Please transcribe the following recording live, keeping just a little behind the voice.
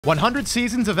100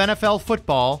 seasons of NFL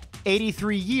football,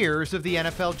 83 years of the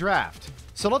NFL draft.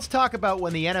 So let's talk about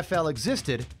when the NFL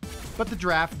existed, but the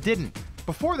draft didn't.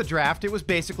 Before the draft, it was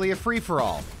basically a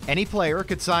free-for-all. Any player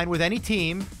could sign with any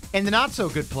team, and the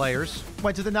not-so-good players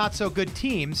went to the not-so-good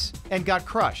teams and got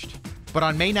crushed. But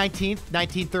on May 19th,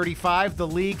 1935, the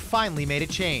league finally made a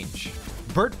change.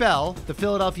 Bert Bell, the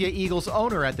Philadelphia Eagles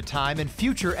owner at the time and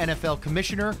future NFL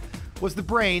commissioner, was the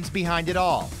brains behind it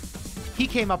all. He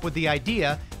came up with the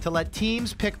idea to let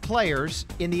teams pick players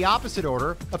in the opposite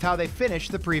order of how they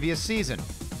finished the previous season.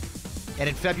 And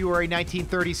in February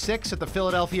 1936 at the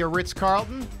Philadelphia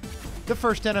Ritz-Carlton, the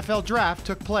first NFL draft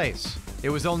took place. It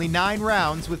was only 9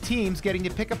 rounds with teams getting to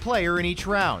pick a player in each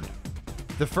round.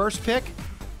 The first pick,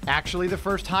 actually the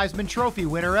first Heisman Trophy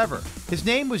winner ever. His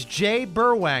name was Jay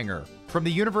Berwanger from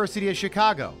the University of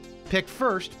Chicago, picked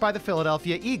first by the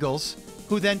Philadelphia Eagles,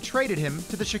 who then traded him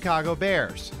to the Chicago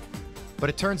Bears. But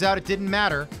it turns out it didn't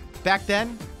matter. Back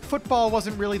then, football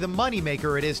wasn't really the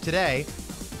moneymaker it is today.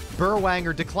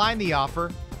 Berwanger declined the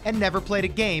offer and never played a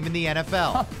game in the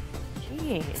NFL.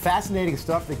 Jeez. Fascinating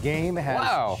stuff. The game has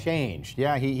Wow. changed.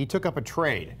 Yeah, he took up a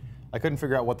trade. I couldn't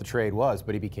figure out what the trade was,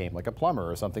 but he became like a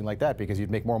plumber or something like that because you'd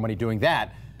make more money doing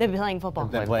that They've been playing football.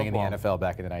 than playing in the NFL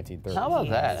back in the 1930s. How about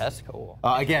that? That's cool.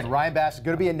 Again, Ryan Bass is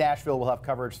going to be in Nashville. We'll have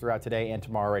coverage throughout today and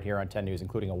tomorrow right here on 10 News,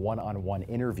 including a one-on-one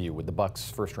interview with the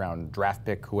Bucs first-round draft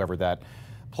pick, whoever that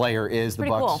player is. The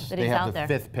Pretty Bucs, cool that they he's have out the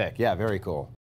there. 5th pick. Yeah, very cool.